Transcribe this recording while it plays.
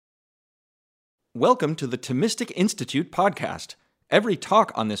Welcome to the Thomistic Institute podcast. Every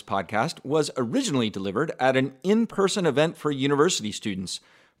talk on this podcast was originally delivered at an in-person event for university students,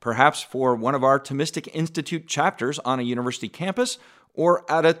 perhaps for one of our Thomistic Institute chapters on a university campus, or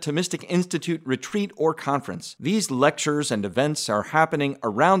at a Thomistic Institute retreat or conference. These lectures and events are happening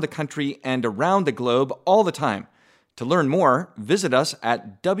around the country and around the globe all the time. To learn more, visit us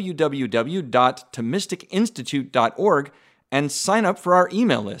at www.thomisticinstitute.org and sign up for our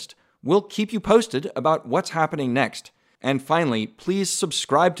email list. We'll keep you posted about what's happening next. And finally, please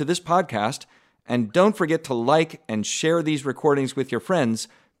subscribe to this podcast, and don't forget to like and share these recordings with your friends,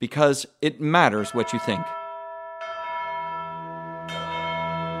 because it matters what you think.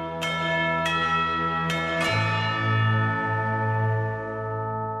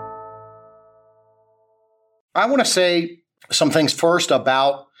 I want to say some things first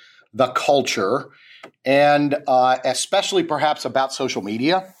about the culture, and especially perhaps about social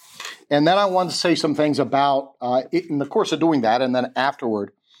media. And then I want to say some things about, in the course of doing that, and then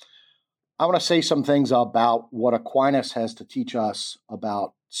afterward, I want to say some things about what Aquinas has to teach us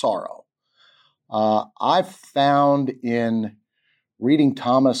about sorrow. I've found in reading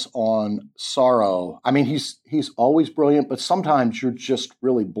Thomas on sorrow, I mean, he's always brilliant, but sometimes you're just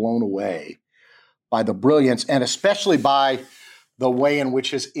really blown away by the brilliance, and especially by the way in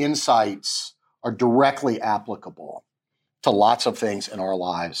which his insights are directly applicable to lots of things in our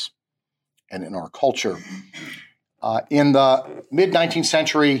lives and in our culture. In the mid-19th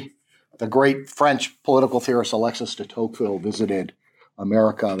century, the great French political theorist Alexis de Tocqueville visited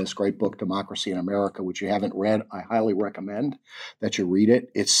America, this great book, Democracy in America, which you haven't read. I highly recommend that you read it.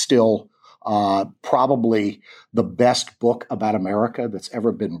 It's still probably the best book about America that's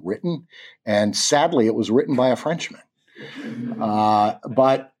ever been written. And sadly, it was written by a Frenchman.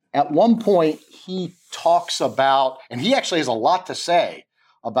 But at one point, he talks about, and he actually has a lot to say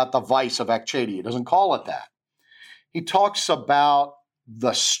about the vice of actiity. He doesn't call it that. He talks about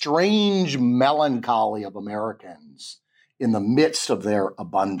the strange melancholy of Americans in the midst of their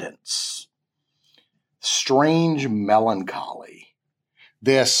abundance. Strange melancholy.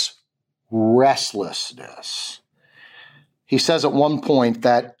 This restlessness. He says at one point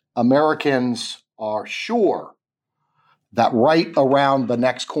that Americans are sure that right around the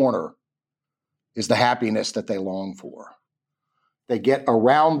next corner is the happiness that they long for. They get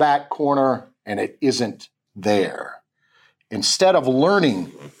around that corner and it isn't there. Instead of learning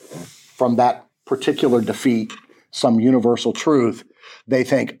from that particular defeat some universal truth, they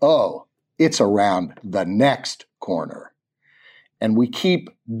think, oh, it's around the next corner. And we keep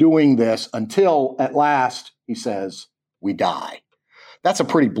doing this until at last, he says, we die. That's a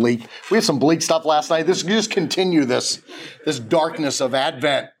pretty bleak. We had some bleak stuff last night. This just continue this darkness of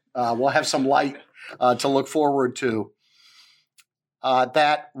Advent. We'll have some light to look forward to.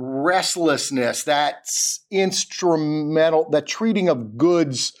 That restlessness, that instrumental, that treating of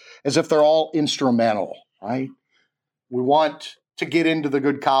goods as if they're all instrumental, right? We want to get into the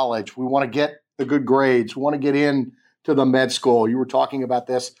good college. We want to get the good grades. We want to get in to the med school. You were talking about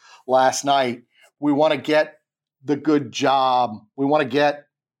this last night. We want to get the good job. We want to get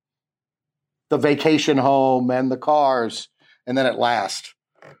the vacation home and the cars. And then at last,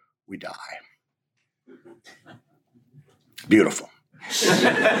 we die. Beautiful.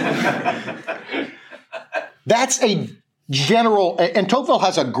 That's a general, and Tocqueville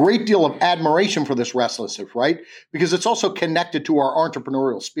has a great deal of admiration for this restlessness, right? Because it's also connected to our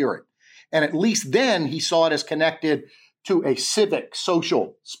entrepreneurial spirit. And at least then he saw it as connected to a civic,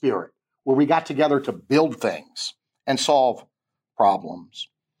 social spirit where we got together to build things and solve problems.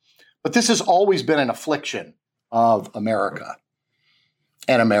 But this has always been an affliction of America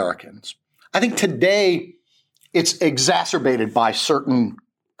and Americans. I think today it's exacerbated by certain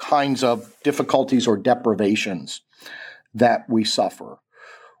kinds of difficulties or deprivations that we suffer.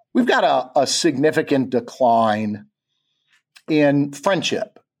 We've got a significant decline in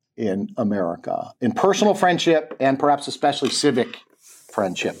friendship in America, in personal friendship and perhaps especially civic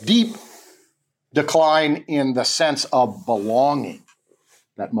friendship. Deep decline in the sense of belonging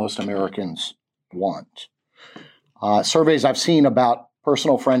that most Americans want. Surveys I've seen about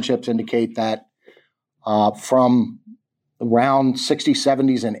personal friendships indicate that from around 60s,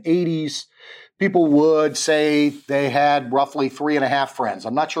 70s, and 80s, people would say they had roughly 3.5 friends.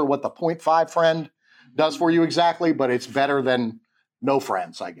 I'm not sure what the 0.5 friend does for you exactly, but it's better than no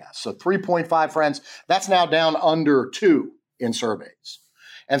friends, I guess. So 3.5 friends, that's now down under 2 in surveys.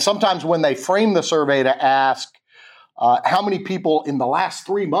 And sometimes when they frame the survey to ask, how many people in the last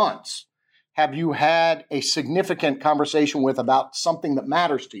 3 months have you had a significant conversation with about something that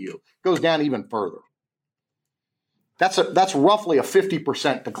matters to you, it goes down even further. That's roughly a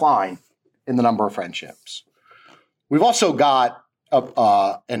 50% decline in the number of friendships. We've also got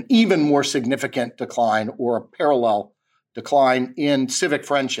an even more significant decline, or a parallel decline, in civic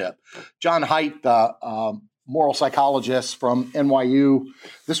friendship. John Haidt, the moral psychologist from NYU,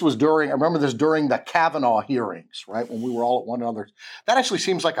 I remember this during the Kavanaugh hearings, right, when we were all at one another. That actually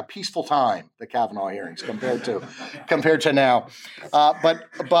seems like a peaceful time, the Kavanaugh hearings, compared to now. But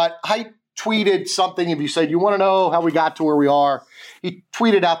Haidt tweeted something. If you said, you want to know how we got to where we are, he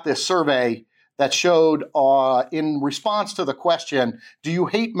tweeted out this survey that showed, in response to the question, do you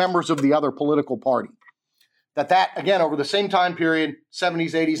hate members of the other political party? That, again, over the same time period,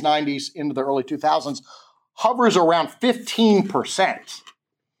 70s, 80s, 90s, into the early 2000s, hovers around 15%.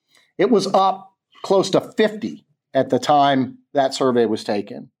 It was up close to 50 at the time that survey was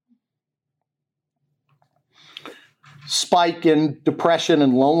taken. Spike in depression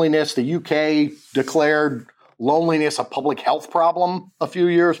and loneliness. The UK declared loneliness a public health problem a few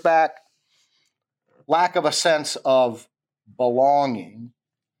years back. Lack of a sense of belonging.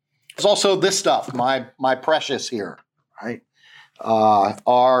 There's also this stuff, my precious here, right?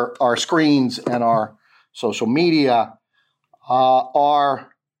 Our screens and our social media, our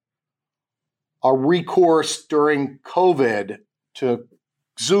recourse during COVID to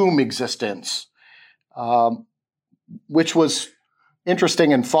Zoom existence, which was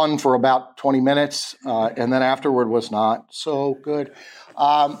interesting and fun for about 20 minutes, and then afterward was not so good.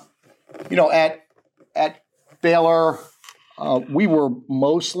 At Baylor, we were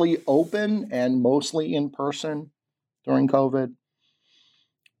mostly open and mostly in person during COVID.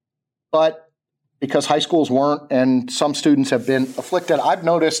 But because high schools weren't, and some students have been afflicted, I've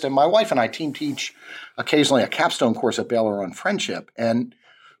noticed, and my wife and I teach occasionally a capstone course at Baylor on friendship. And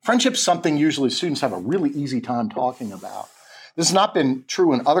friendship's something usually students have a really easy time talking about. This has not been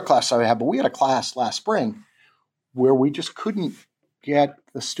true in other classes I have, but we had a class last spring where we just couldn't get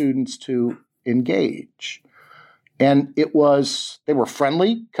the students to engage. And they were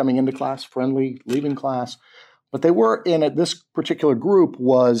friendly coming into class, friendly leaving class, but this particular group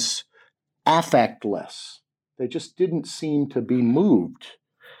was affectless. They just didn't seem to be moved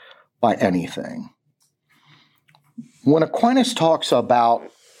by anything. When Aquinas talks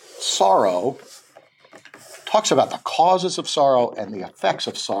about sorrow, talks about the causes of sorrow and the effects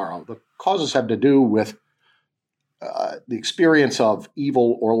of sorrow. The causes have to do with the experience of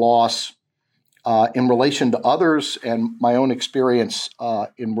evil or loss in relation to others, and my own experience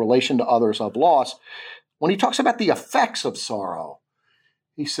in relation to others of loss. When he talks about the effects of sorrow,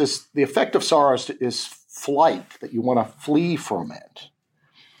 he says the effect of sorrow is flight, that you want to flee from it.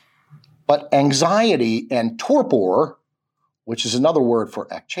 But anxiety and torpor, which is another word for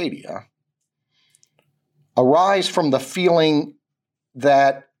akchadia, arise from the feeling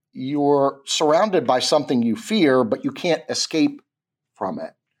that you're surrounded by something you fear, but you can't escape from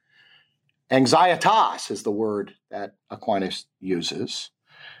it. Anxietas is the word that Aquinas uses.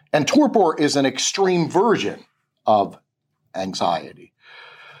 And torpor is an extreme version of anxiety.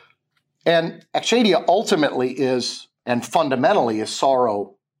 And akchadia ultimately is, and fundamentally, is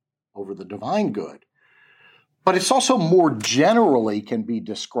sorrow over the divine good. But it's also more generally can be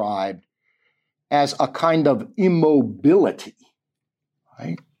described as a kind of immobility,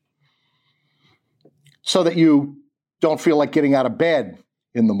 right? So that you don't feel like getting out of bed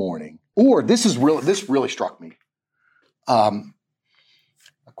in the morning. Or this really struck me.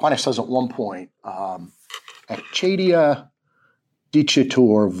 Aquinas says at one point, akchadia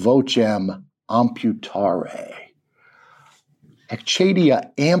dicitur vocem amputare.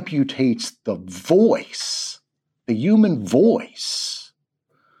 Akchadia amputates the voice, the human voice.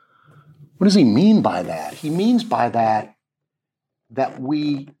 What does he mean by that? He means by that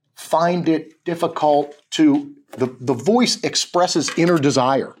we find it difficult to, the voice expresses inner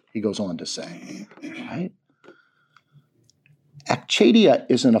desire, he goes on to say, right? Akchadia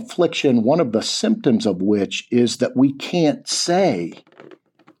is an affliction, one of the symptoms of which is that we can't say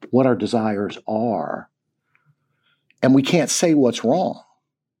what our desires are, and we can't say what's wrong,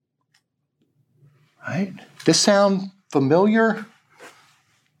 right? This sound familiar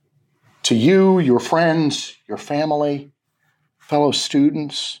to you, your friends, your family, fellow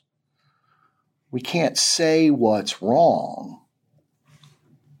students? We can't say what's wrong.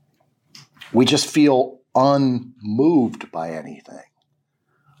 We just feel unmoved by anything,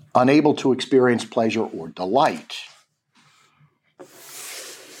 unable to experience pleasure or delight.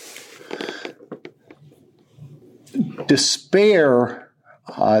 Despair,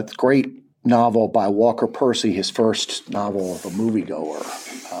 great novel by Walker Percy, his first novel of a moviegoer,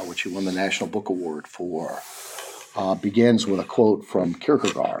 which he won the National Book Award for, begins with a quote from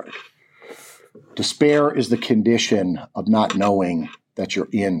Kierkegaard. Despair is the condition of not knowing that you're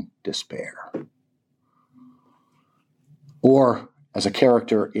in despair. Or, as a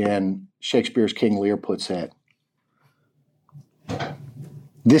character in Shakespeare's King Lear puts it,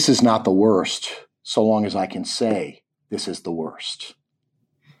 this is not the worst, so long as I can say this is the worst.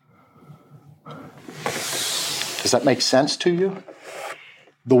 Does that make sense to you?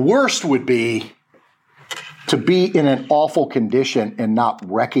 The worst would be to be in an awful condition and not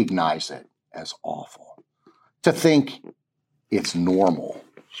recognize it as awful. To think it's normal,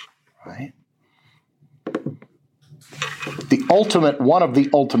 right? One of the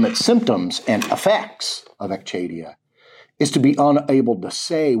ultimate symptoms and effects of ecchadia is to be unable to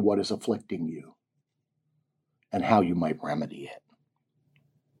say what is afflicting you and how you might remedy it.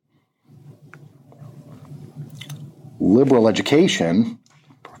 Liberal education,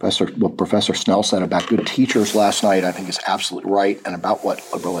 what Professor Snell said about good teachers last night, I think is absolutely right, and about what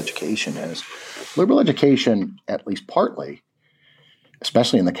liberal education is. Liberal education, at least partly,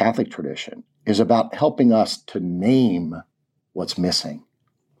 especially in the Catholic tradition, is about helping us to name what's missing,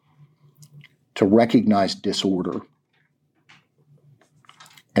 to recognize disorder.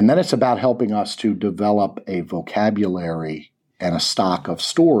 And then it's about helping us to develop a vocabulary and a stock of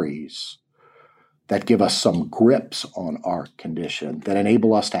stories that give us some grips on our condition, that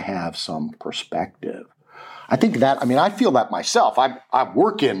enable us to have some perspective. I feel that myself. I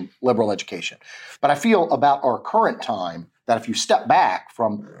work in liberal education, but I feel about our current time that if you step back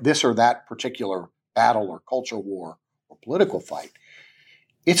from this or that particular battle or culture war or political fight,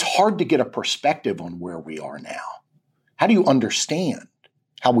 it's hard to get a perspective on where we are now. How do you understand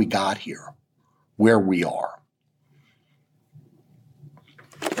how we got here, where we are?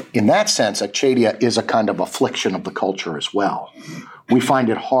 In that sense, ecchadia is a kind of affliction of the culture as well. We find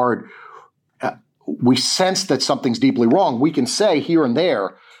it hard. We sense that something's deeply wrong. We can say here and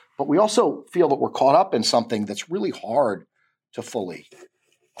there, but we also feel that we're caught up in something that's really hard to fully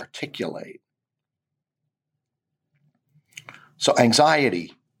articulate. So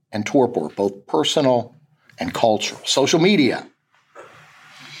anxiety and torpor, both personal and cultural. Social media.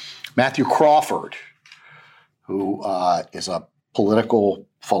 Matthew Crawford, who is a political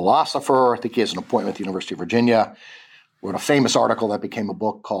philosopher, I think he has an appointment at the University of Virginia, wrote a famous article that became a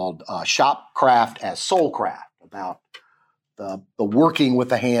book called Shopcraft as Soulcraft, about the working with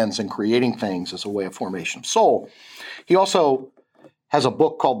the hands and creating things as a way of formation of soul. He also has a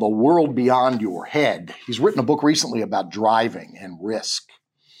book called The World Beyond Your Head. He's written a book recently about driving and risk.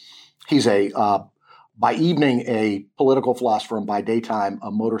 He's by evening, a political philosopher, and by daytime, a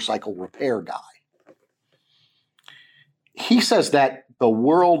motorcycle repair guy. He says that the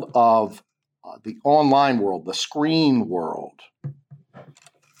world of the online world, the screen world,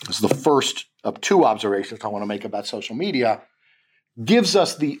 this is the first of two observations I want to make about social media, gives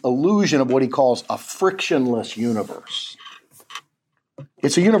us the illusion of what he calls a frictionless universe.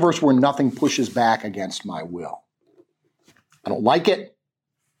 It's a universe where nothing pushes back against my will. I don't like it.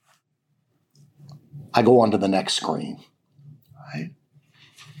 I go on to the next screen. Right?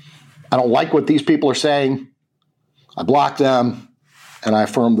 I don't like what these people are saying. I block them, and I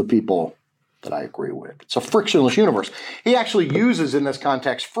affirm the people that I agree with. It's a frictionless universe. He actually uses in this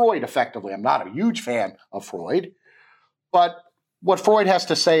context Freud effectively. I'm not a huge fan of Freud, but what Freud has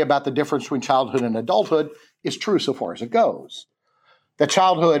to say about the difference between childhood and adulthood is true so far as it goes. That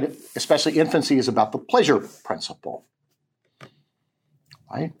childhood, especially infancy, is about the pleasure principle.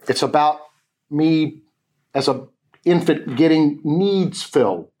 Right? It's about me as an infant getting needs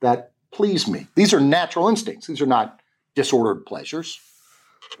filled that please me. These are natural instincts. These are not disordered pleasures.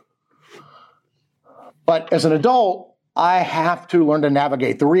 But as an adult, I have to learn to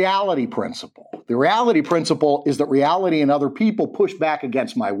navigate the reality principle. The reality principle is that reality and other people push back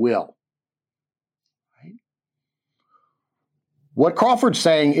against my will. Right? What Crawford's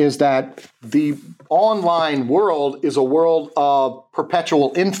saying is that the online world is a world of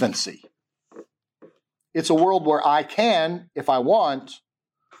perpetual infancy. It's a world where I can, if I want,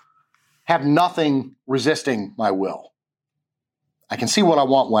 have nothing resisting my will. I can see what I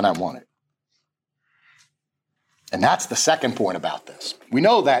want when I want it. And that's the second point about this. We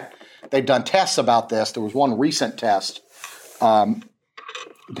know that they've done tests about this. There was one recent test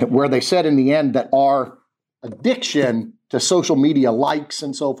where they said in the end that our addiction to social media likes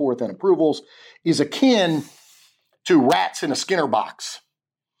and so forth and approvals is akin to rats in a Skinner box,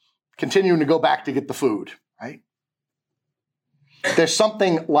 continuing to go back to get the food, right? There's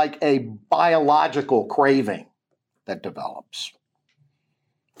something like a biological craving that develops.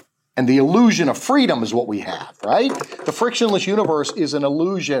 And the illusion of freedom is what we have, right? The frictionless universe is an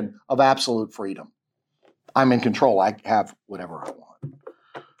illusion of absolute freedom. I'm in control. I have whatever I want.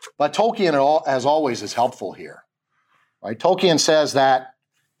 But Tolkien, as always, is helpful here. right? Tolkien says that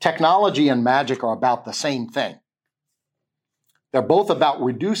technology and magic are about the same thing. They're both about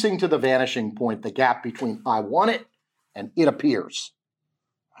reducing to the vanishing point the gap between I want it and it appears,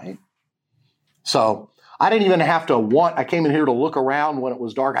 right? So I didn't even have to I came in here to look around when it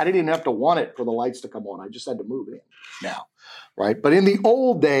was dark. I didn't even have to want it for the lights to come on. I just had to move in now, right? But in the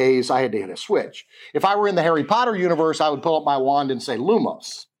old days, I had to hit a switch. If I were in the Harry Potter universe, I would pull up my wand and say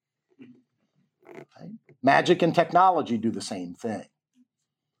Lumos. Right? Magic and technology do the same thing.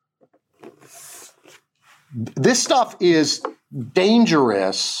 This stuff is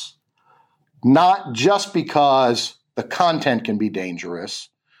dangerous, not just because the content can be dangerous,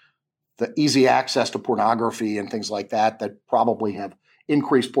 the easy access to pornography and things like that probably have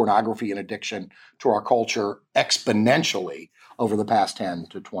increased pornography and addiction to our culture exponentially over the past 10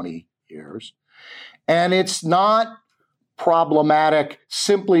 to 20 years. And it's not problematic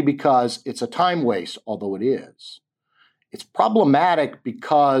simply because it's a time waste, although it is. It's problematic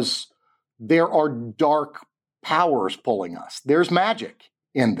because there are dark powers pulling us. There's magic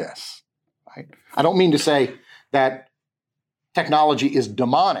in this, right? I don't mean to say that technology is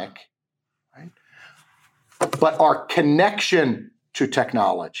demonic, right? But our connection to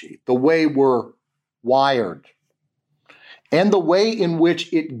technology, the way we're wired, and the way in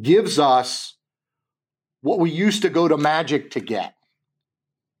which it gives us what we used to go to magic to get,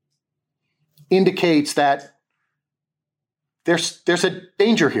 indicates that there's a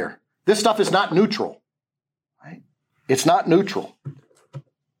danger here. This stuff is not neutral, right? It's not neutral.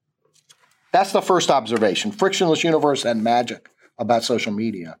 That's the first observation, frictionless universe and magic about social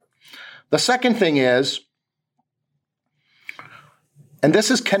media. The second thing is, and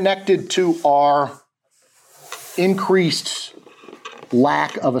this is connected to our increased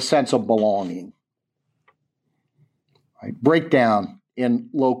lack of a sense of belonging, right? Breakdown in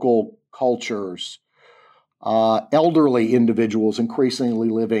local cultures, elderly individuals increasingly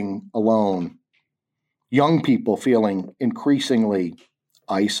living alone, young people feeling increasingly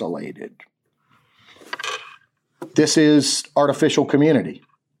isolated. This is artificial community,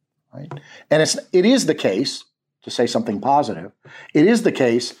 right? And it is the case, to say something positive, it is the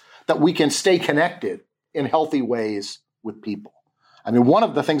case that we can stay connected in healthy ways with people. I mean, one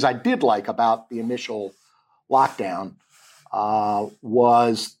of the things I did like about the initial lockdown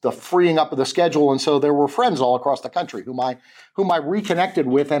was the freeing up of the schedule, and so there were friends all across the country whom I reconnected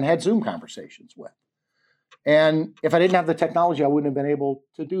with and had Zoom conversations with. And if I didn't have the technology, I wouldn't have been able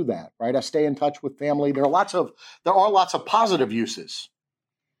to do that, right? I stay in touch with family. There are lots of positive uses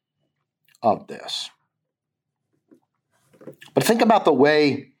of this. But think about the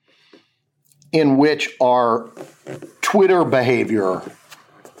way in which our Twitter behavior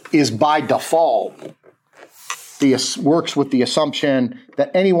is by default works with the assumption that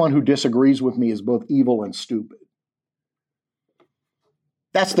anyone who disagrees with me is both evil and stupid.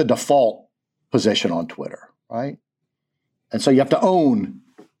 That's the default position on Twitter, right? And so you have to own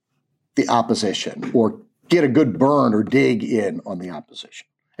the opposition or get a good burn or dig in on the opposition.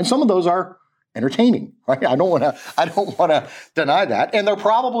 And some of those are entertaining, right? I don't want to deny that. And there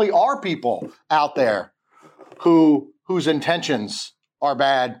probably are people out there whose intentions are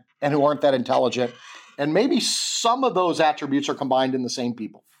bad and who aren't that intelligent. And maybe some of those attributes are combined in the same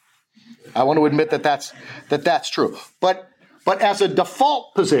people. I want to admit that that's true. But as a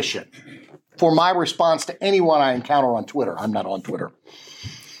default position for my response to anyone I encounter on Twitter, I'm not on Twitter,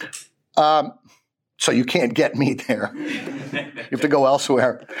 so you can't get me there. You have to go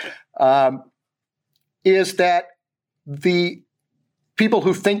elsewhere. Is that the people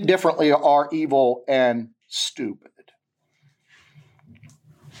who think differently are evil and stupid.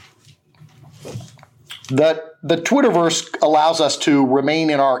 The Twitterverse allows us to remain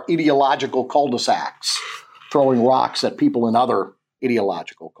in our ideological cul-de-sacs, throwing rocks at people in other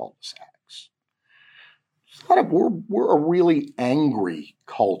ideological cul-de-sacs. We're a really angry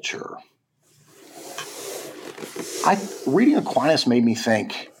culture. Reading Aquinas made me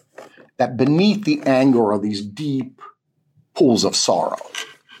think that beneath the anger are these deep pools of sorrow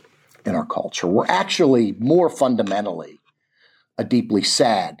in our culture. We're actually more fundamentally a deeply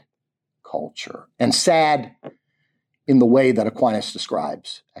sad culture, and sad in the way that Aquinas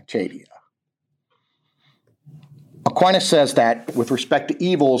describes Acchadia. Aquinas says that with respect to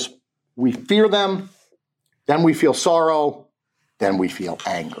evils, we fear them, then we feel sorrow, then we feel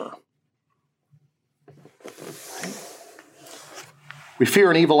anger. We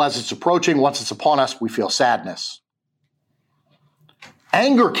fear an evil as it's approaching. Once it's upon us, we feel sadness.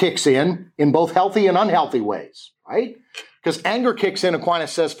 Anger kicks in both healthy and unhealthy ways, right? Because anger kicks in,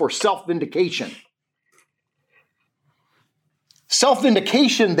 Aquinas says, for self-vindication.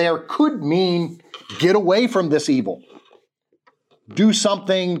 Self-vindication there could mean get away from this evil. do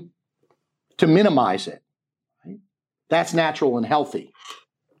something to minimize it. Right? That's natural and healthy.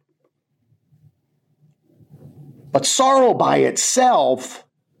 But sorrow by itself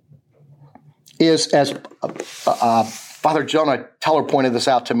is, as Father Jonah Teller pointed this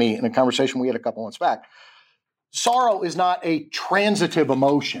out to me in a conversation we had a couple months back, sorrow is not a transitive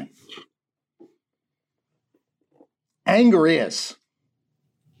emotion. Anger is.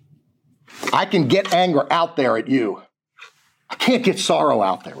 I can get anger out there at you. I can't get sorrow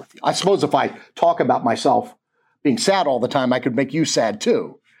out there with you. I suppose if I talk about myself being sad all the time, I could make you sad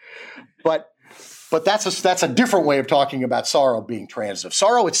too. But that's a different way of talking about sorrow being transitive.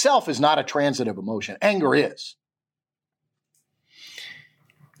 Sorrow itself is not a transitive emotion. Anger is.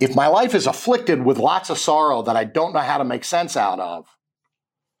 If my life is afflicted with lots of sorrow that I don't know how to make sense out of,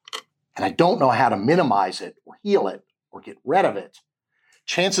 and I don't know how to minimize it or heal it or get rid of it,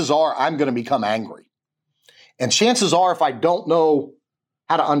 chances are I'm going to become angry. And chances are if I don't know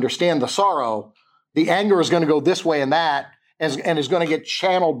how to understand the sorrow, the anger is going to go this way and that, and is going to get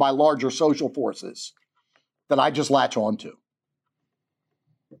channeled by larger social forces that I just latch onto.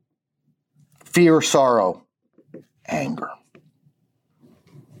 Fear, sorrow, anger.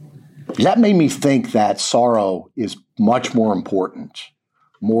 That made me think that sorrow is much more important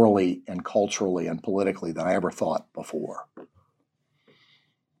morally and culturally and politically than I ever thought before.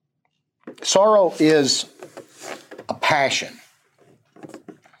 Sorrow is a passion,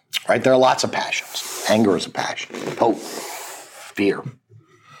 right? There are lots of passions. Anger is a passion. Hope, fear.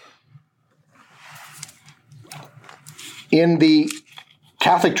 In the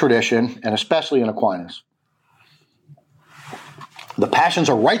Catholic tradition, and especially in Aquinas, the passions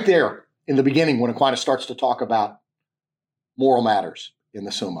are right there in the beginning when Aquinas starts to talk about moral matters in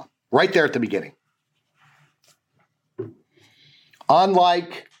the Summa. Right there at the beginning.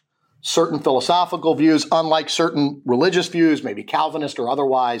 Unlike certain philosophical views, unlike certain religious views, maybe Calvinist or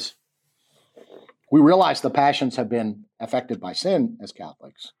otherwise, we realize the passions have been affected by sin as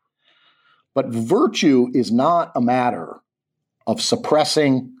Catholics. But virtue is not a matter of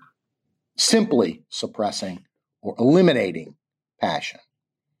simply suppressing or eliminating passion.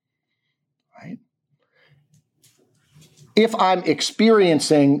 Right? If I'm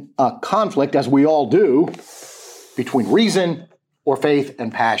experiencing a conflict, as we all do, between reason or faith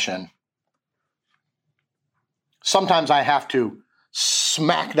and passion, sometimes I have to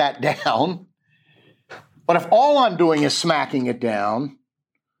smack that down. But if all I'm doing is smacking it down,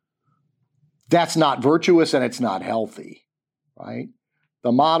 that's not virtuous and it's not healthy, right?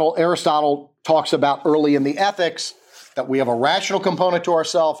 The model Aristotle talks about early in the Ethics that we have a rational component to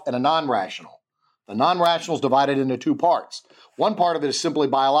ourself and a non-rational. The non-rational is divided into two parts. One part of it is simply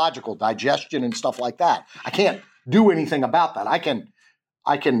biological, digestion and stuff like that. I can't do anything about that. I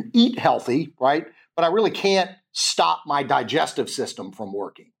can eat healthy, right? But I really can't stop my digestive system from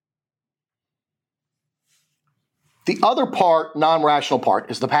working. The other part, non-rational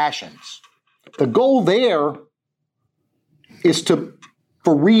part, is the passions. The goal there is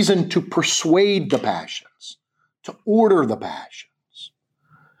for reason to persuade the passions, to order the passions.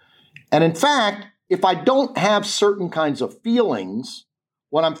 And in fact, if I don't have certain kinds of feelings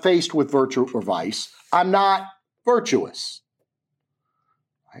when I'm faced with virtue or vice, I'm not virtuous.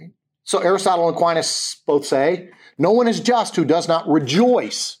 Right? So Aristotle and Aquinas both say, no one is just who does not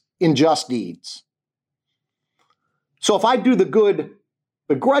rejoice in just deeds. So if I do the good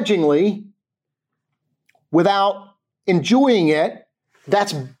begrudgingly, without enjoying it,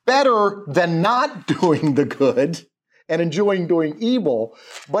 that's better than not doing the good and enjoying doing evil,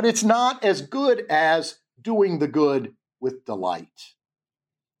 but it's not as good as doing the good with delight.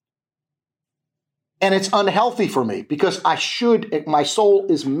 And it's unhealthy for me because my soul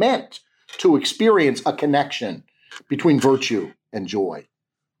is meant to experience a connection between virtue and joy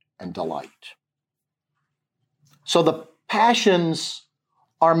and delight. So the passions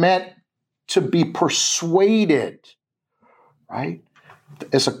are meant to be persuaded, right?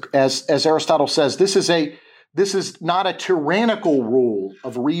 As Aristotle says, this is not a tyrannical rule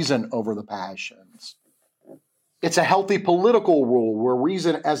of reason over the passions. It's a healthy political rule where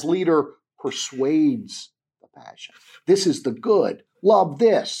reason as leader persuades the passion. This is the good. Love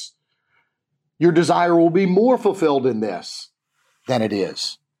this. Your desire will be more fulfilled in this than it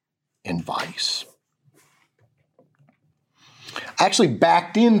is in vice. I actually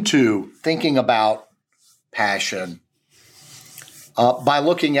backed into thinking about passion by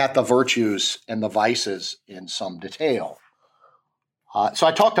looking at the virtues and the vices in some detail. So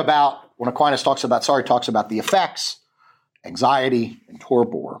I talked about, when Aquinas talks about the effects, anxiety, and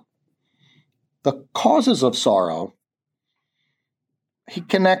torpor. The causes of sorrow, he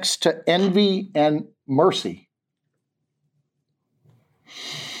connects to envy and mercy.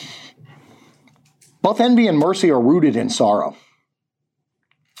 Both envy and mercy are rooted in sorrow.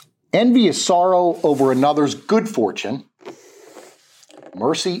 Envy is sorrow over another's good fortune.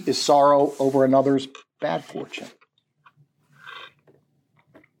 Mercy is sorrow over another's bad fortune.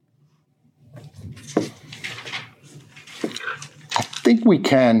 I think we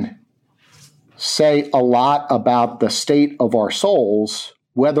can say a lot about the state of our souls,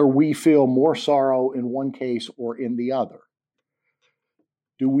 whether we feel more sorrow in one case or in the other.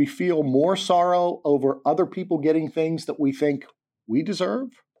 Do we feel more sorrow over other people getting things that we think we deserve?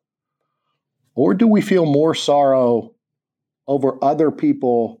 Or do we feel more sorrow over other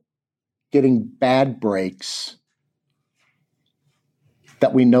people getting bad breaks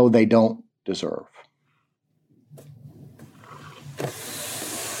that we know they don't deserve?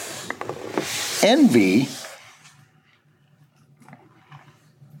 Envy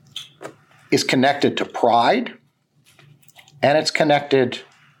is connected to pride, and it's connected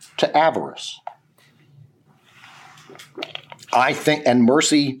to avarice. I think, and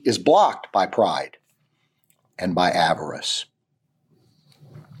mercy is blocked by pride and by avarice.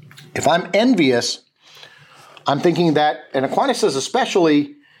 If I'm envious, I'm thinking that, and Aquinas says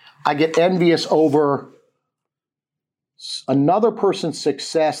especially, I get envious over another person's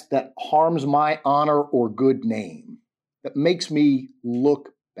success that harms my honor or good name, that makes me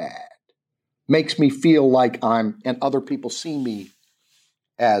look bad, makes me feel like and other people see me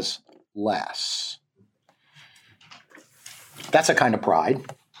as less. That's a kind of pride.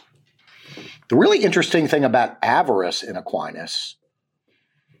 The really interesting thing about avarice in Aquinas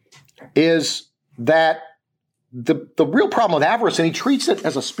is that the real problem with avarice, and he treats it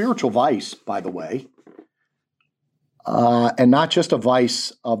as a spiritual vice, by the way, and not just a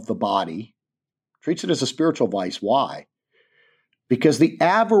vice of the body, treats it as a spiritual vice. Why? Because the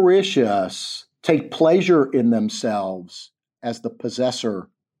avaricious take pleasure in themselves as the possessor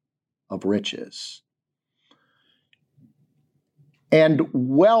of riches. And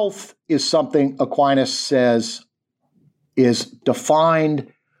wealth is something Aquinas says is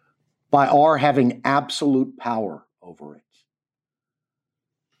defined by our having absolute power over it.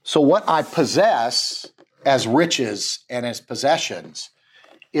 So what I possess as riches and as possessions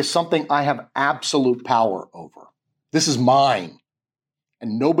is something I have absolute power over. This is mine,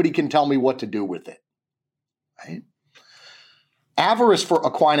 and nobody can tell me what to do with it. Right? Avarice for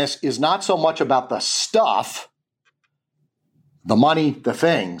Aquinas is not so much about the stuff, the money, the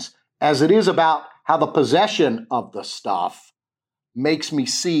things, as it is about how the possession of the stuff makes me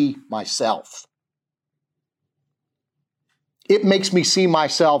see myself. It makes me see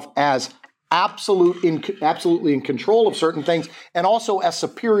myself as absolutely in control of certain things, and also as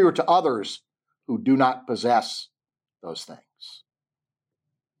superior to others who do not possess those things.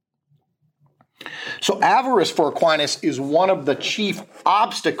 So avarice for Aquinas is one of the chief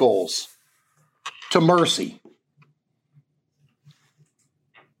obstacles to mercy.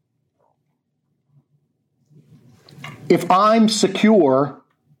 If I'm secure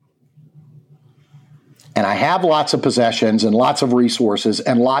and I have lots of possessions and lots of resources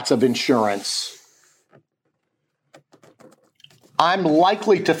and lots of insurance, I'm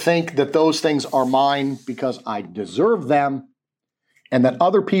likely to think that those things are mine because I deserve them, and that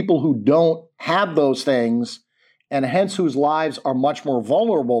other people who don't have those things, and hence whose lives are much more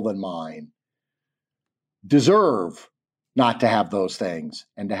vulnerable than mine, deserve not to have those things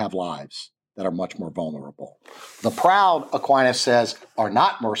and to have lives that are much more vulnerable. The proud, Aquinas says, are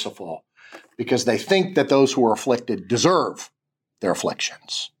not merciful because they think that those who are afflicted deserve their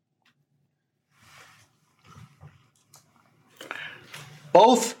afflictions.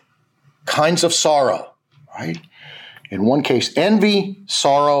 Both kinds of sorrow, right? In one case, envy,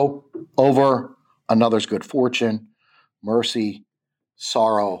 sorrow over another's good fortune. Mercy,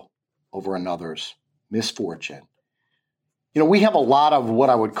 sorrow over another's misfortune. You know, we have a lot of what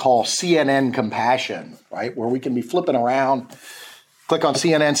I would call CNN compassion, right? Where we can be flipping around, click on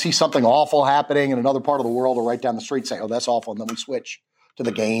CNN, see something awful happening in another part of the world, or right down the street, say, oh, that's awful. And then we switch to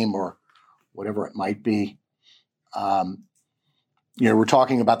the game or whatever it might be. We're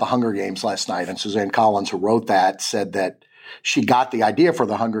talking about the Hunger Games last night, and Suzanne Collins, who wrote that, said that she got the idea for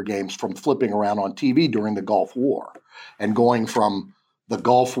the Hunger Games from flipping around on TV during the Gulf War and going from the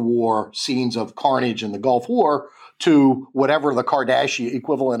Gulf War scenes of carnage in the Gulf War to whatever the Kardashian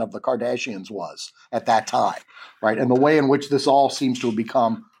equivalent of the Kardashians was at that time, right? And the way in which this all seems to have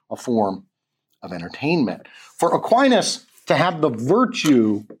become a form of entertainment. For Aquinas to have the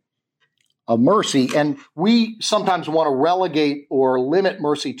virtue of mercy, and we sometimes want to relegate or limit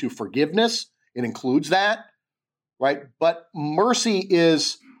mercy to forgiveness. It includes that, right? But mercy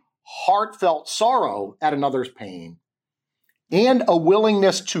is heartfelt sorrow at another's pain and a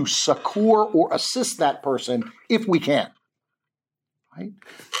willingness to succor or assist that person if we can. Right?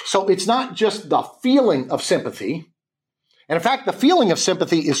 So it's not just the feeling of sympathy. And in fact, the feeling of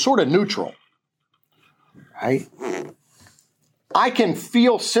sympathy is sort of neutral. Right? I can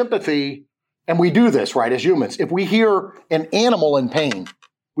feel sympathy, and we do this, right, as humans. If we hear an animal in pain,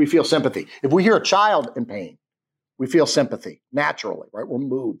 we feel sympathy. If we hear a child in pain, we feel sympathy naturally, right? We're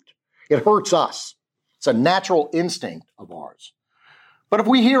moved. It hurts us. It's a natural instinct of ours. But if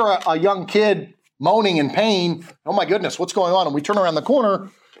we hear a young kid moaning in pain, oh my goodness, what's going on? And we turn around the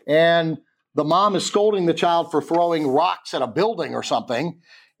corner and the mom is scolding the child for throwing rocks at a building or something,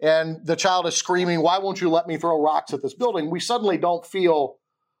 and the child is screaming, why won't you let me throw rocks at this building? We suddenly don't feel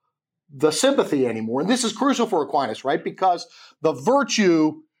the sympathy anymore. And this is crucial for Aquinas, right? Because the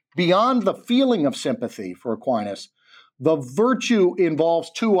virtue, beyond the feeling of sympathy for Aquinas, the virtue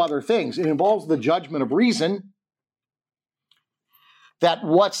involves two other things. It involves the judgment of reason, that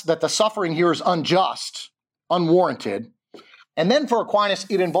the suffering here is unjust, unwarranted. And then for Aquinas,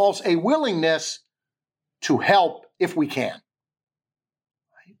 it involves a willingness to help if we can.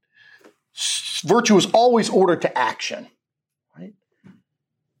 Right? Virtue is always ordered to action. Right?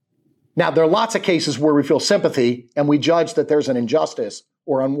 Now, there are lots of cases where we feel sympathy and we judge that there's an injustice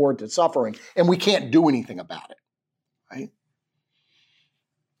or unwarranted suffering, and we can't do anything about it. Right?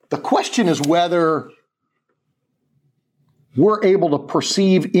 The question is whether we're able to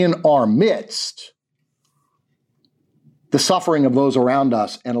perceive in our midst the suffering of those around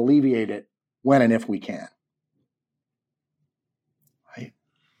us and alleviate it when and if we can. Right?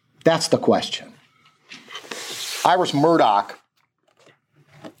 That's the question. Iris Murdoch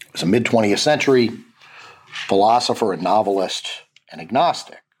was a mid-20th century philosopher and novelist and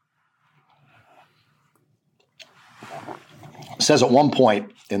agnostic. Says at one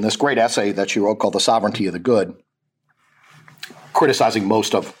point in this great essay that she wrote called The Sovereignty of the Good, criticizing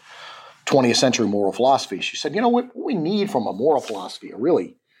most of 20th century moral philosophy, she said, you know, what we need from a moral philosophy are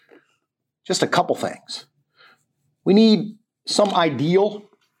really just a couple things. We need some ideal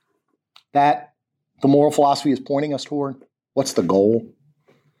that the moral philosophy is pointing us toward. What's the goal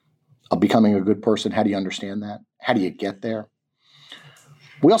of becoming a good person? How do you understand that? How do you get there?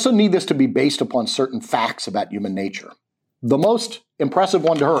 We also need this to be based upon certain facts about human nature. The most impressive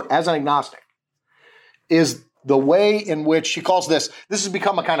one to her as an agnostic is the way in which she calls this has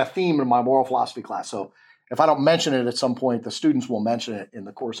become a kind of theme in my moral philosophy class. So if I don't mention it at some point, the students will mention it in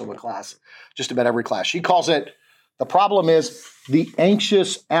the course of a class, just about every class. She calls it, the problem is the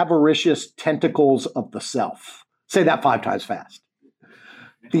anxious, avaricious tentacles of the self. Say that 5 times fast.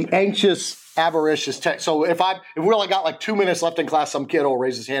 The anxious, avaricious. So if we only got like 2 minutes left in class, some kid will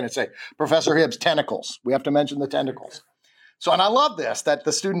raise his hand and say, Professor Hibbs, tentacles. We have to mention the tentacles. So, and I love this, that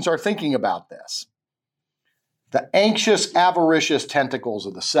the students are thinking about this. The anxious, avaricious tentacles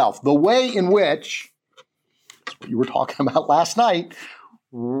of the self. The way in which, that's what you were talking about last night,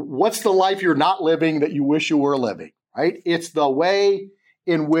 what's the life you're not living that you wish you were living, right? It's the way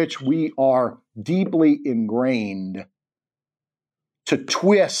in which we are deeply ingrained to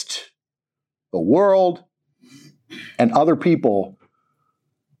twist the world and other people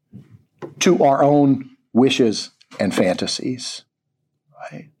to our own wishes and fantasies,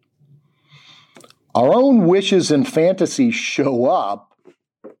 right? Our own wishes and fantasies show up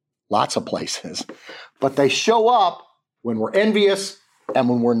lots of places, but they show up when we're envious and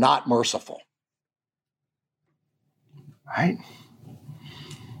when we're not merciful, right?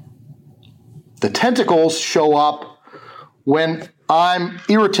 The tentacles show up when I'm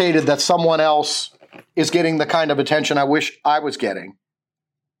irritated that someone else is getting the kind of attention I wish I was getting,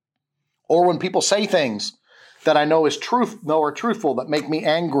 or when people say things that I know are truthful that make me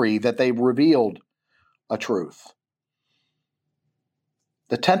angry that they've revealed a truth.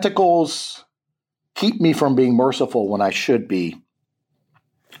 The tentacles keep me from being merciful when I should be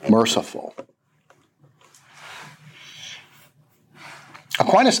merciful.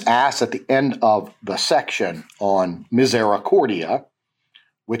 Aquinas asks at the end of the section on misericordia,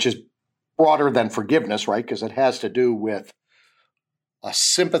 which is broader than forgiveness, right? Because it has to do with a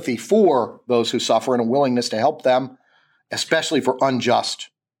sympathy for those who suffer and a willingness to help them, especially for unjust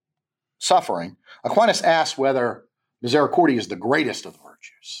suffering. Aquinas asks whether misericordia is the greatest of the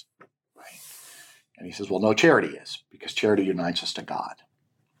virtues. Right? And he says, well, no, charity is, because charity unites us to God.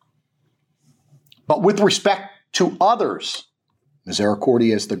 But with respect to others,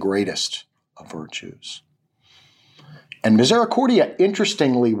 misericordia is the greatest of virtues. And misericordia,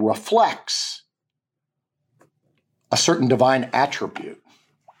 interestingly, reflects a certain divine attribute,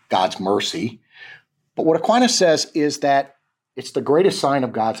 God's mercy. But what Aquinas says is that it's the greatest sign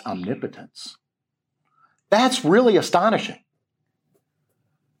of God's omnipotence. That's really astonishing.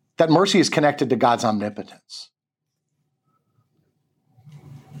 that mercy is connected to God's omnipotence.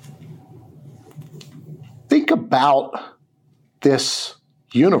 Think about this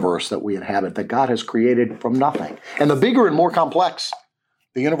universe that we inhabit, that God has created from nothing. And the bigger and more complex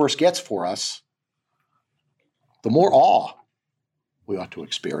the universe gets for us, the more awe we ought to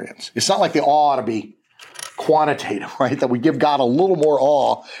experience. It's not like the awe ought to be quantitative, right? That we give God a little more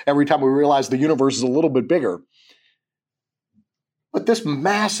awe every time we realize the universe is a little bit bigger. But this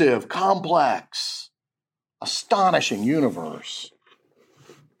massive, complex, astonishing universe,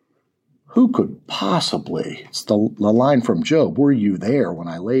 who could possibly, it's the line from Job, were you there when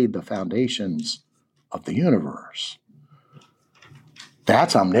I laid the foundations of the universe?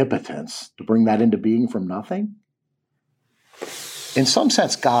 That's omnipotence, to bring that into being from nothing. In some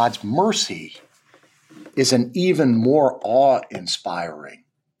sense, God's mercy is an even more awe-inspiring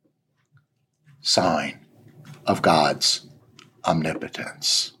sign of God's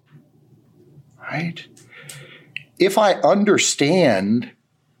omnipotence, right? If I understand,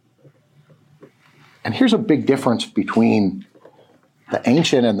 and here's a big difference between the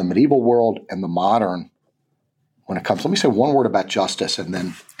ancient and the medieval world and the modern when it comes, let me say one word about justice and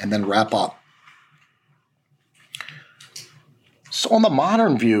then wrap up. So on the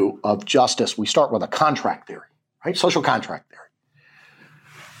modern view of justice, we start with a contract theory, right? Social contract theory.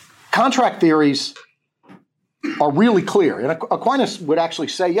 Contract theories are really clear. And Aquinas would actually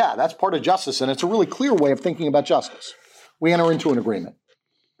say, yeah, that's part of justice, and it's a really clear way of thinking about justice. We enter into an agreement.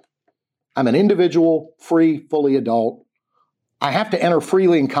 I'm an individual, free, fully adult. I have to enter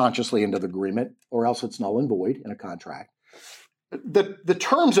freely and consciously into the agreement, or else it's null and void in a contract. The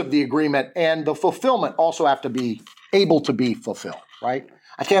terms of the agreement and the fulfillment also have to be able to be fulfilled, right?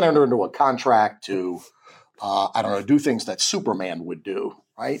 I can't enter into a contract to, do things that Superman would do,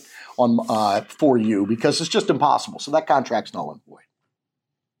 right, for you, because it's just impossible. So that contract's null and void.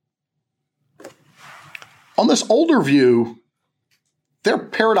 On this older view, there are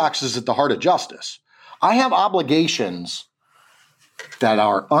paradoxes at the heart of justice. I have obligations that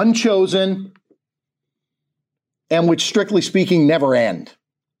are unchosen and which, strictly speaking, never end.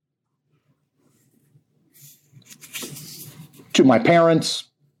 To my parents,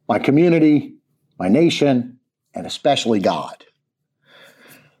 my community, my nation, and especially God.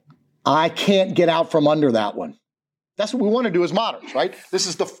 I can't get out from under that one. That's what we want to do as moderns, right? This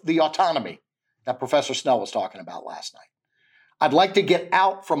is the autonomy that Professor Snell was talking about last night. I'd like to get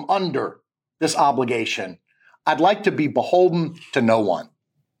out from under this obligation. I'd like to be beholden to no one.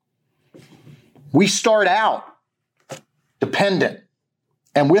 We start out dependent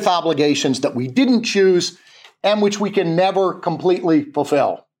and with obligations that we didn't choose and which we can never completely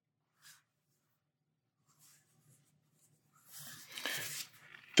fulfill.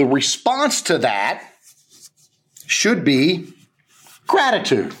 The response to that should be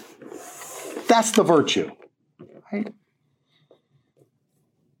gratitude. That's the virtue, right?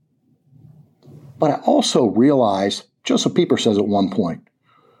 But I also realize, Joseph Pieper says at one point,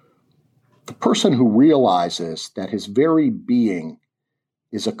 the person who realizes that his very being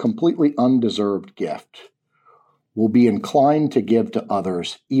is a completely undeserved gift will be inclined to give to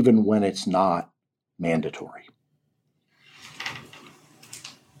others even when it's not mandatory.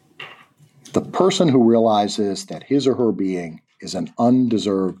 The person who realizes that his or her being is an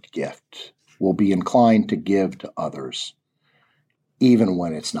undeserved gift will be inclined to give to others even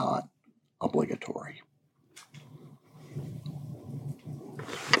when it's not obligatory.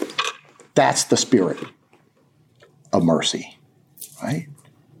 That's the spirit of mercy, right?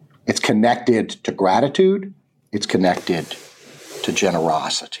 It's connected to gratitude. It's connected to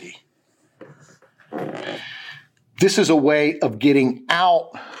generosity. This is a way of getting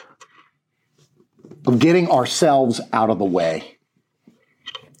ourselves out of the way,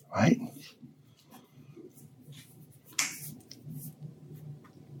 right?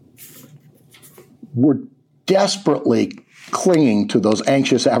 We're desperately clinging to those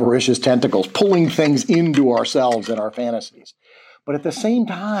anxious, avaricious tentacles, pulling things into ourselves and our fantasies. But at the same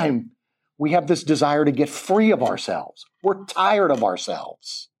time, we have this desire to get free of ourselves. We're tired of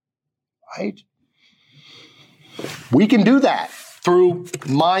ourselves, right? We can do that through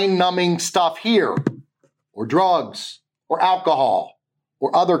mind-numbing stuff here, or drugs, or alcohol,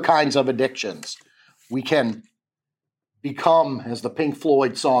 or other kinds of addictions. We can become, as the Pink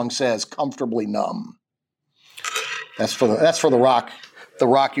Floyd song says, comfortably numb. That's for the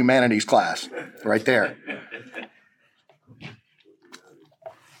rock humanities class, right there.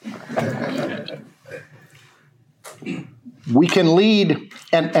 We can lead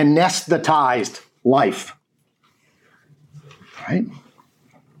an anesthetized life, right?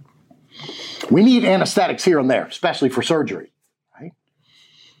 We need anesthetics here and there, especially for surgery, right?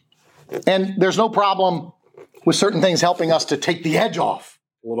 And there's no problem with certain things helping us to take the edge off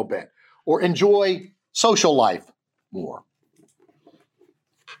a little bit or enjoy social life more.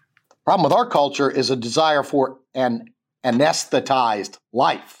 Problem with our culture is a desire for an anesthetized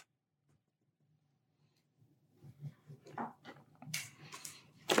life.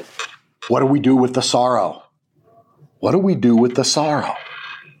 What do we do with the sorrow? What do we do with the sorrow?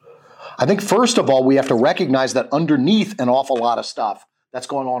 I think first of all, we have to recognize that underneath an awful lot of stuff that's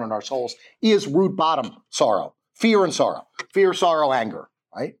going on in our souls is root bottom sorrow, fear and sorrow. Fear, sorrow, anger,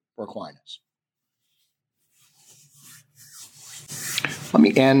 right? For Aquinas. Let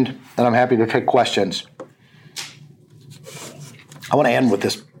me end, and I'm happy to take questions. I want to end with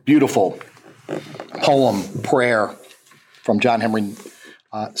this beautiful poem, prayer from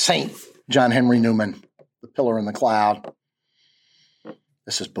Saint John Henry Newman, The Pillar in the Cloud.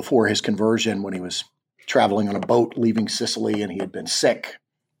 This is before his conversion, when he was traveling on a boat leaving Sicily and he had been sick,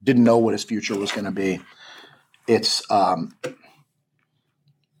 didn't know what his future was going to be. It's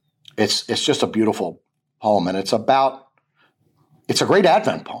just a beautiful poem, and it's a great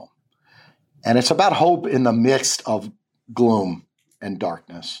Advent poem, and it's about hope in the midst of gloom and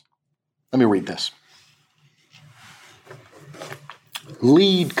darkness. Let me read this.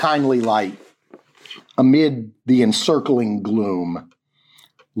 Lead, kindly light, amid the encircling gloom.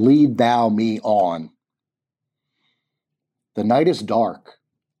 Lead thou me on. The night is dark,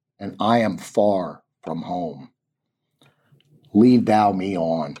 and I am far from home. Lead thou me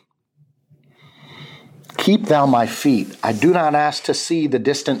on. Keep thou my feet. I do not ask to see the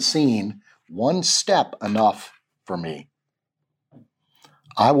distant scene. One step enough for me.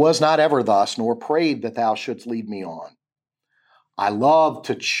 I was not ever thus, nor prayed that thou shouldst lead me on. I love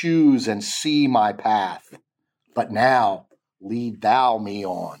to choose and see my path, but now lead thou me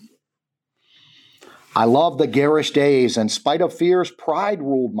on. I love the garish days, and spite of fears, pride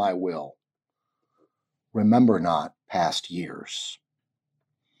ruled my will. Remember not past years.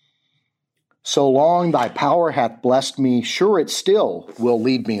 So long thy power hath blessed me, sure it still will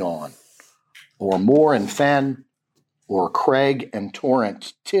lead me on, o'er moor and fen, o'er crag and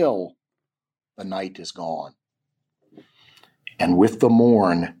torrent, till the night is gone. And with the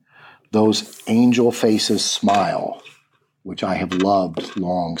morn, those angel faces smile, which I have loved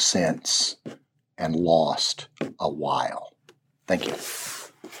long since and lost a while. Thank you.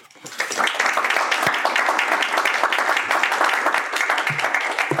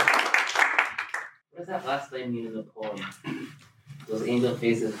 What does that last line mean in the poem? Those angel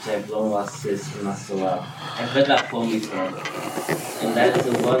faces which I've long lost since and lost a while. I've read that poem before, and that is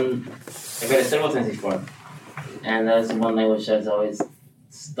the one, I've read it several times before, and that is the one line which has always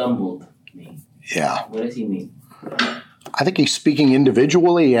stumbled me. Yeah. What does he mean? I think he's speaking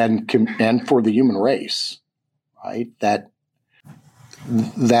individually and for the human race, right? That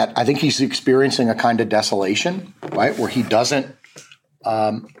I think he's experiencing a kind of desolation, right? Where he doesn't,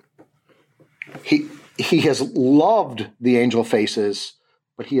 he has loved the angel faces,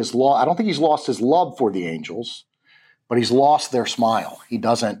 but I don't think he's lost his love for the angels, but he's lost their smile. He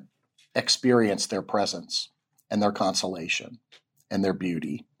doesn't experience their presence and their consolation and their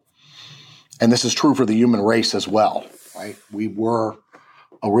beauty. And this is true for the human race as well, right? We were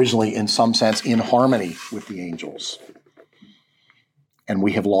originally, in some sense, in harmony with the angels. And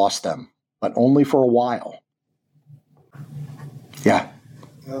we have lost them, but only for a while. Yeah.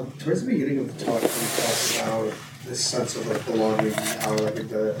 Towards the beginning of the talk, we talked about this sense of like belonging, how like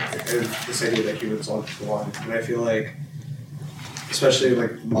this idea that humans all belong. And I feel like, especially in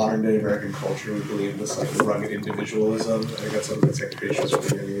like modern day American culture, we believe this like rugged individualism. I think that's something that's like preaches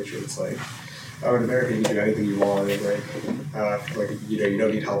from a young age. It's like, oh, in America you can do anything you want, and you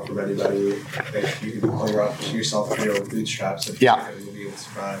don't need help from anybody. Like you can pull up to yourself with your own bootstraps and you'll be able to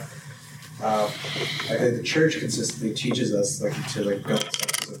survive. I think the church consistently teaches us to build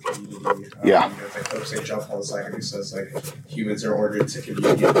senses of community. Like St. John Paul II, who says humans are ordered to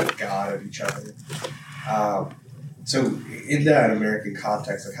communicate with God and each other. So in that American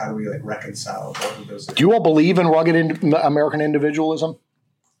context, how do we reconcile both of those things? Do you all believe in rugged American individualism?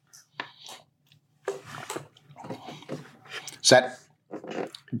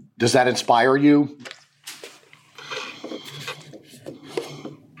 Does that inspire you?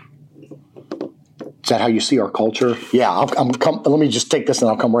 Is that how you see our culture? Yeah, let me just take this and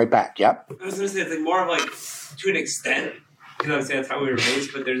I'll come right back. Yep. I was going to say it's more of to an extent, because obviously that's how we were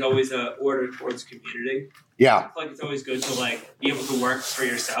raised, but there's always an order towards community. Yeah. I feel like it's always good to be able to work for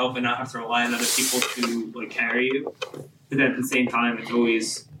yourself and not have to rely on other people to carry you. But then at the same time, it's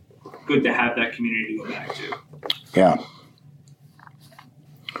always good to have that community to go back to. Yeah.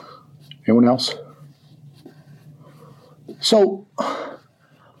 Anyone else? So,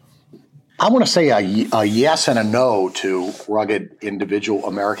 I want to say a yes and a no to rugged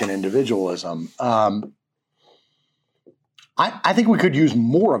American individualism. I think we could use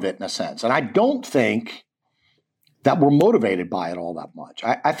more of it in a sense, and I don't think that we're motivated by it all that much.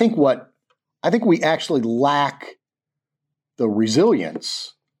 I think we actually lack the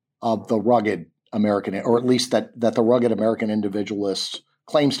resilience of the rugged American, or at least that the rugged American individualist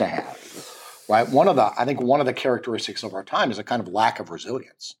claims to have. Right? I think one of the characteristics of our time is a kind of lack of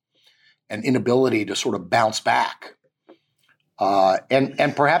resilience, an inability to sort of bounce back,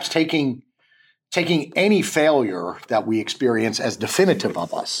 and perhaps taking any failure that we experience as definitive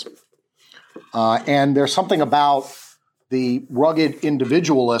of us. And there's something about the rugged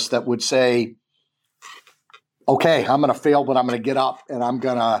individualist that would say, okay, I'm going to fail, but I'm going to get up and I'm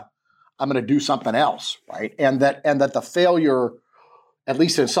going to do something else, right? And that the failure, at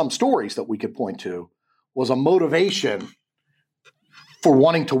least in some stories that we could point to, was a motivation for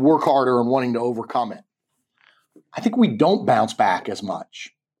wanting to work harder and wanting to overcome it. I think we don't bounce back as much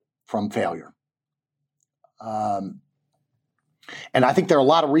from failure. And I think there are a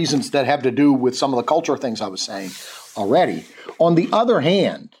lot of reasons that have to do with some of the cultural things I was saying already. On the other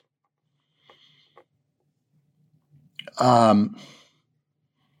hand,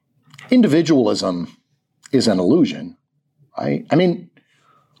 individualism is an illusion, right? I mean,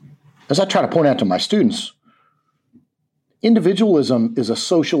 as I try to point out to my students, individualism is a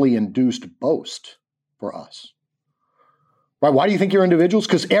socially induced boast for us. Right? Why do you think you're individuals?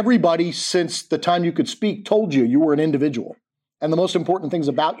 Because everybody, since the time you could speak, told you were an individual. And the most important things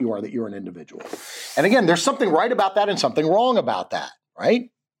about you are that you're an individual. And again, there's something right about that and something wrong about that,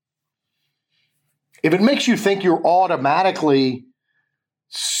 right? If it makes you think you're automatically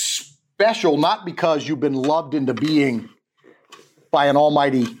special, not because you've been loved into being by an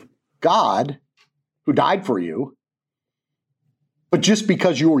almighty God who died for you, but just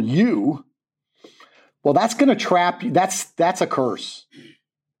because you're you, well, that's going to trap you. That's a curse,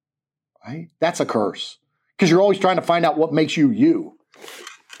 right? That's a curse because you're always trying to find out what makes you you.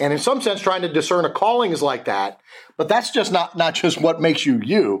 And in some sense, trying to discern a calling is like that, but that's just not just what makes you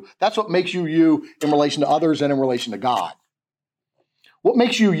you. That's what makes you you in relation to others and in relation to God. What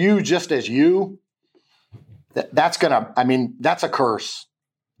makes you you just as you, that's a curse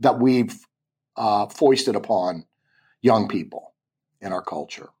that we've foisted upon young people in our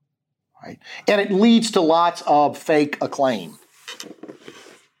culture. Right? And it leads to lots of fake acclaim.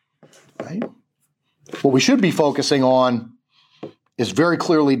 Right? What we should be focusing on is very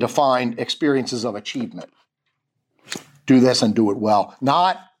clearly defined experiences of achievement. Do this and do it well.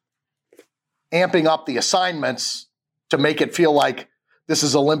 Not amping up the assignments to make it feel like this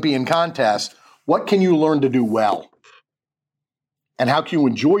is Olympian contest. What can you learn to do well? And how can you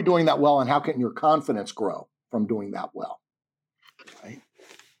enjoy doing that well? And how can your confidence grow from doing that well? Right?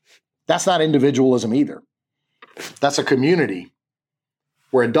 That's not individualism either. That's a community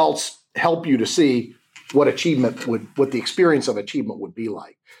where adults help you to see what the experience of achievement would be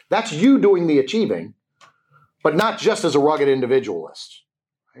like. That's you doing the achieving, but not just as a rugged individualist.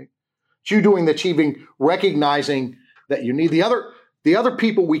 Right? It's you doing the achieving, recognizing that you need the other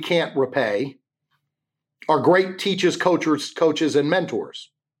people we can't repay are great teachers, coaches, and mentors,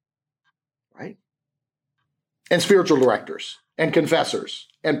 right? And spiritual directors, and confessors,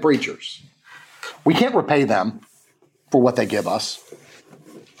 and preachers. We can't repay them for what they give us,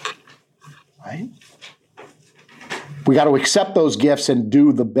 right? We got to accept those gifts and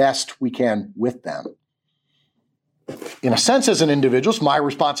do the best we can with them. In a sense, as an individual, it's my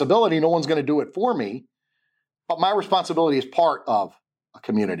responsibility. No one's going to do it for me, but my responsibility is part of a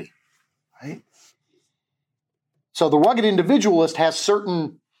community, right? So the rugged individualist has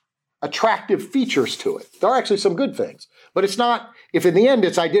certain attractive features to it. There are actually some good things, but it's not, if in the end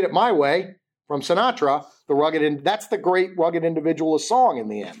it's I did it my way from Sinatra, that's the great rugged individualist song in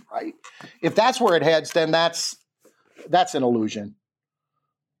the end, right? If that's where it heads, then that's an illusion,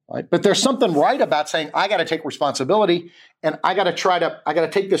 right? But there's something right about saying, I got to take responsibility and I got to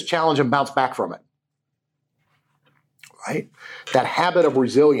take this challenge and bounce back from it, right? That habit of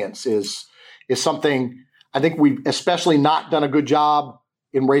resilience is something I think we've especially not done a good job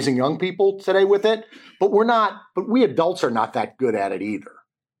in raising young people today with it, but we adults are not that good at it either,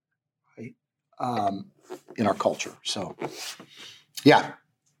 right? In our culture. So, yeah.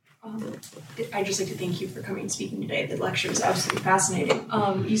 I'd just like to thank you for coming and speaking today. The lecture was absolutely fascinating.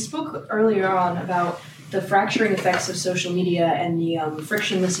 You spoke earlier on about the fracturing effects of social media and the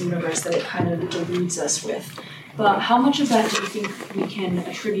frictionless universe that it kind of deludes us with. But how much of that do you think we can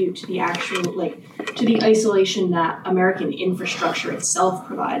attribute to the actual, to the isolation that American infrastructure itself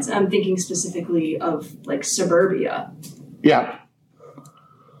provides? I'm thinking specifically of, suburbia. Yeah.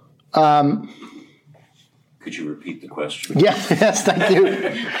 Could you repeat the question? Yeah, yes, thank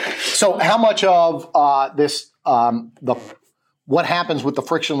you. So how much of what happens with the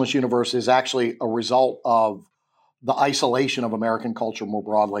frictionless universe is actually a result of the isolation of American culture more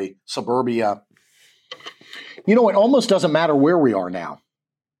broadly, suburbia? It almost doesn't matter where we are now,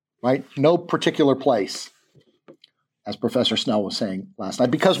 right? No particular place, as Professor Snell was saying last night,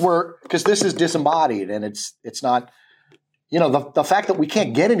 because this is disembodied, and it's not. The fact that we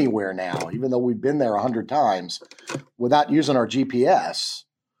can't get anywhere now, even though we've been there 100 times, without using our GPS,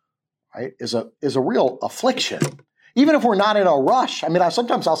 right, is a real affliction. Even if we're not in a rush. I mean,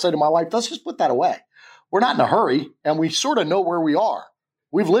 sometimes I'll say to my wife, let's just put that away. We're not in a hurry, and we sort of know where we are.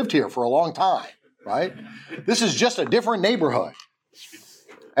 We've lived here for a long time, right? This is just a different neighborhood.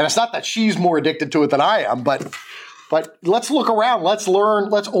 And it's not that she's more addicted to it than I am, but let's look around. Let's learn.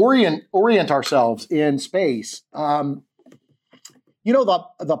 Let's orient ourselves in space. The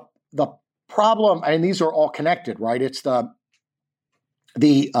problem, and these are all connected, right? It's the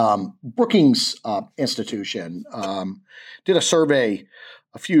Brookings Institution did a survey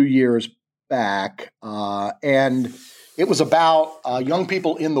a few years back, and it was about young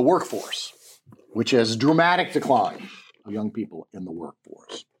people in the workforce, which is dramatic decline of young people in the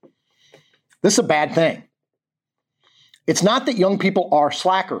workforce. This is a bad thing. It's not that young people are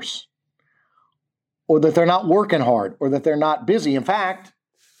slackers, or that they're not working hard, or that they're not busy. In fact,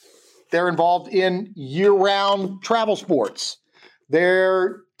 they're involved in year-round travel sports.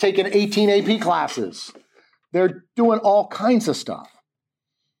 They're taking 18 AP classes. They're doing all kinds of stuff.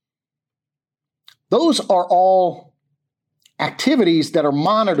 Those are all activities that are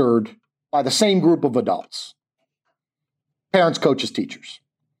monitored by the same group of adults: parents, coaches, teachers.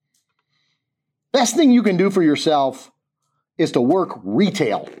 Best thing you can do for yourself is to work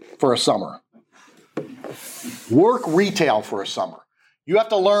retail for a summer. Work retail for a summer. You have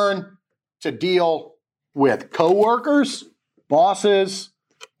to learn to deal with coworkers, bosses,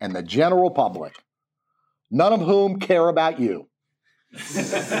 and the general public, none of whom care about you.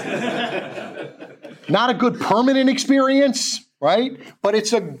 Not a good permanent experience, right? But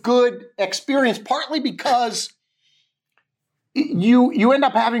it's a good experience, partly because you end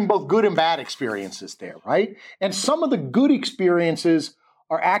up having both good and bad experiences there, right? And some of the good experiences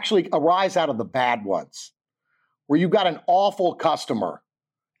are actually arise out of the bad ones, where you've got an awful customer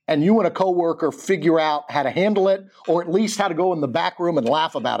and you and a coworker figure out how to handle it, or at least how to go in the back room and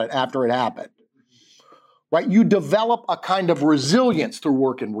laugh about it after it happened, right? You develop a kind of resilience through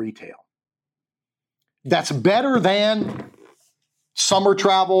work in retail. That's better than summer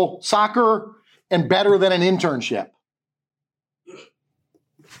travel, soccer, and better than an internship.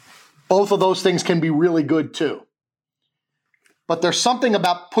 Both of those things can be really good too. But there's something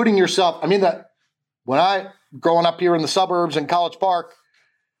about putting yourself, growing up here in the suburbs in College Park,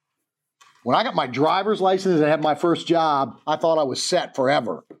 when I got my driver's license and had my first job, I thought I was set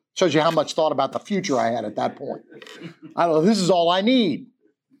forever. Shows you how much thought about the future I had at that point. I don't know, this is all I need.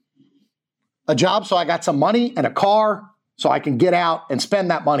 A job so I got some money, and a car so I can get out and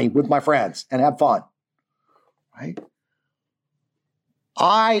spend that money with my friends and have fun, right?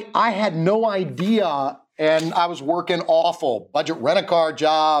 I had no idea, and I was working awful budget rent-a-car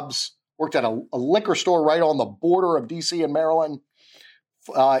jobs, worked at a liquor store right on the border of D.C. and Maryland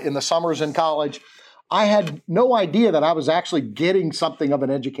in the summers in college. I had no idea that I was actually getting something of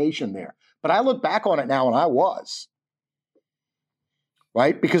an education there. But I look back on it now, and I was,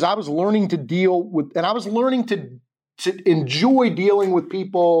 right? Because I was learning to deal with, and I was learning to enjoy dealing with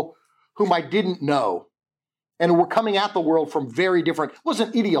people whom I didn't know and who were coming at the world from very different, it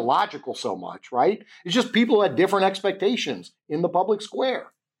wasn't ideological so much, right? It's just people who had different expectations in the public square.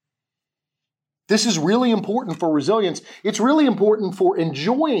 This is really important for resilience. It's really important for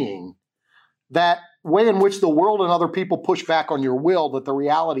enjoying that way in which the world and other people push back on your will that the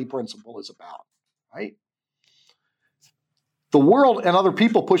reality principle is about, right? The world and other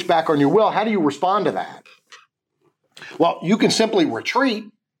people push back on your will. How do you respond to that? Well, you can simply retreat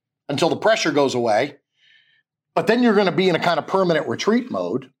until the pressure goes away, but then you're going to be in a kind of permanent retreat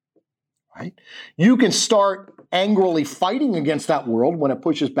mode, right? You can start angrily fighting against that world when it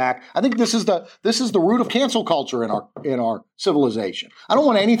pushes back. I think this is the root of cancel culture in our civilization. I don't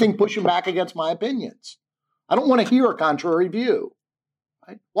want anything pushing back against my opinions. I don't want to hear a contrary view.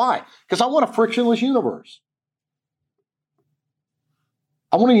 Right? Why? Because I want a frictionless universe.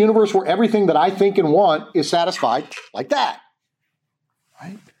 I want a universe where everything that I think and want is satisfied like that.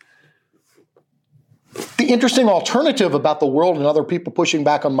 Right? The interesting alternative about the world and other people pushing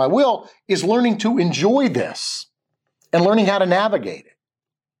back on my will is learning to enjoy this and learning how to navigate it.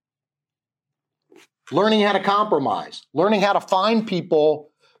 Learning how to compromise, learning how to find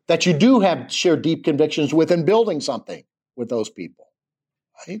people that you do have share deep convictions with and building something with those people,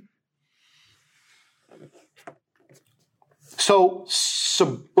 right? So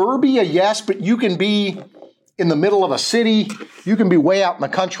suburbia, yes, but you can be in the middle of a city, you can be way out in the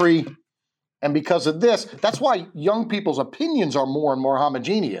country, and because of this, that's why young people's opinions are more and more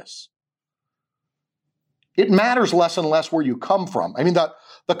homogeneous. It matters less and less where you come from. I mean,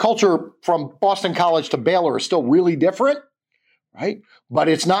 the culture from Boston College to Baylor is still really different, right? But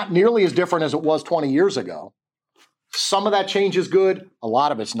it's not nearly as different as it was 20 years ago. Some of that change is good, a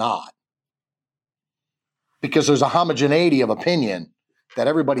lot of it's not. Because there's a homogeneity of opinion that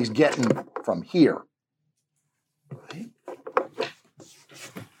everybody's getting from here. Right?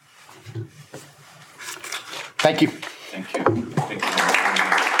 Thank you. Thank you. Thank you.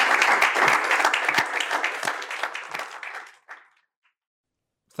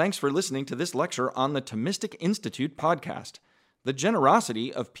 Thanks for listening to this lecture on the Thomistic Institute podcast. The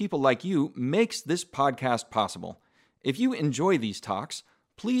generosity of people like you makes this podcast possible. If you enjoy these talks,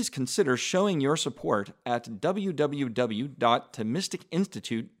 please consider showing your support at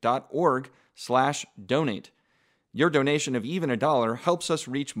www.thomisticinstitute.org/donate. Your donation of even $1 helps us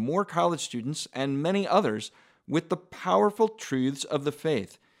reach more college students and many others with the powerful truths of the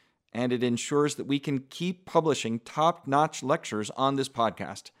faith, and it ensures that we can keep publishing top-notch lectures on this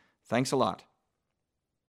podcast. Thanks a lot.